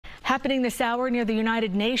Happening this hour near the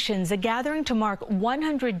United Nations, a gathering to mark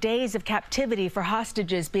 100 days of captivity for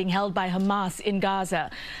hostages being held by Hamas in Gaza.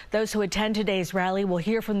 Those who attend today's rally will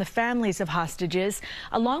hear from the families of hostages,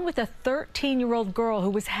 along with a 13-year-old girl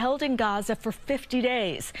who was held in Gaza for 50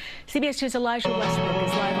 days. CBS News' Elijah Westbrook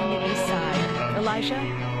is live on the east side.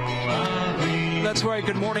 Elijah? That's right.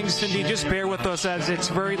 Good morning, Cindy. Just bear with us as it's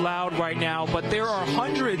very loud right now, but there are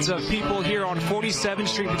hundreds of people here on 47th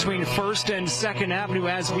Street between 1st and 2nd Avenue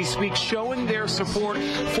as we speak, showing their support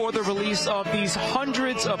for the release of these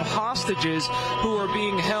hundreds of hostages who are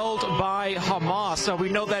being held by Hamas. We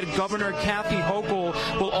know that Governor Kathy Hochul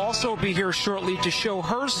will also be here shortly to show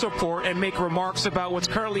her support and make remarks about what's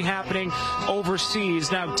currently happening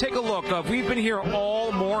overseas. Now, take a look. We've been here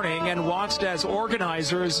all morning and watched as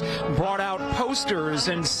organizers brought out posters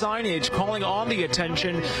and signage calling on the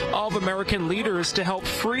attention of American leaders to help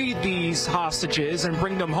free these hostages and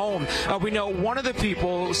bring them home. We know one of the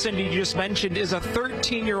people, Cindy, you just mentioned, is a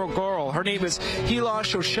 13-year-old girl. Her name is Hila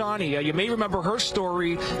Shoshani. You may remember her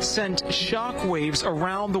story sent shockwaves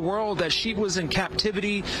around the world as she was in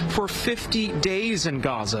captivity for 50 days in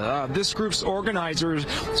Gaza. This group's organizers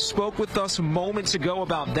spoke with us moments ago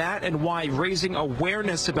about that and why raising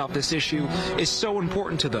awareness about this issue is so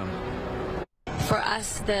important to them. For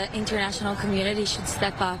us, the international community should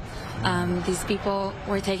step up. These people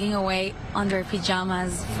were taken away on their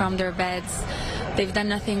pajamas from their beds. They've done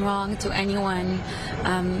nothing wrong to anyone,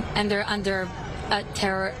 and they're under a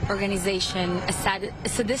terror organization, a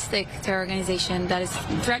sadistic terror organization that is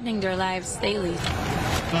threatening their lives daily.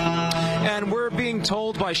 And we're being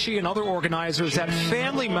told by she and other organizers that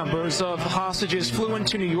family members of hostages flew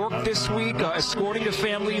into New York this week. Escorting the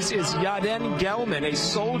families is Yaden Gelman, a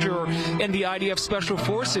soldier in the IDF Special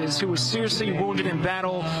Forces who was seriously wounded in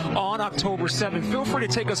battle on October 7th. Feel free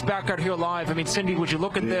to take us back out here live. I mean, Cindy, would you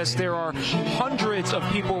look at this? There are hundreds of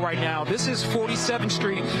people right now. This is 47th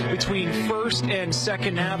Street between 1st and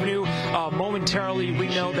 2nd Avenue. Momentarily, we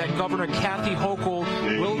know that Governor Kathy Hochul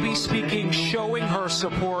will be speaking, showing her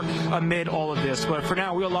support amid all of this. But for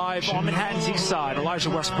now, we're live on Manhattan's east side. Elijah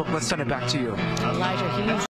Westbrook, let's send it back to you. Elijah,